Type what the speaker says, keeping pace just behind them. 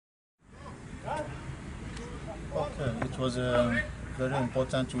was a very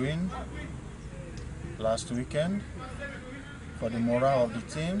important win last weekend for the morale of the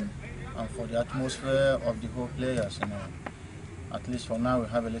team and for the atmosphere of the whole players. At least for now, we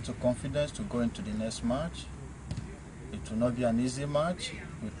have a little confidence to go into the next match. It will not be an easy match.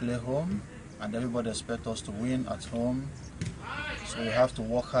 We play home, and everybody expects us to win at home. So we have to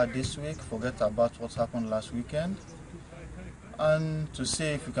work hard this week, forget about what happened last weekend, and to see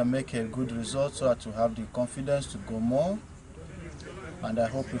if we can make a good result so that we have the confidence to go more. And I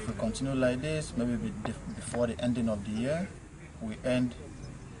hope if we continue like this, maybe before the ending of the year, we end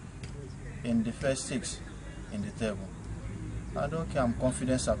in the first 6 in the table. And okay, I'm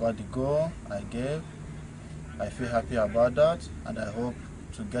confident about the goal I gave. I feel happy about that, and I hope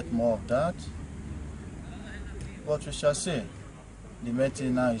to get more of that. But we shall see. The main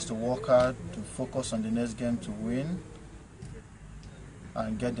thing now is to work hard, to focus on the next game to win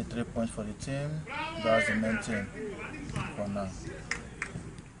and get the 3 points for the team. That's the main thing for now.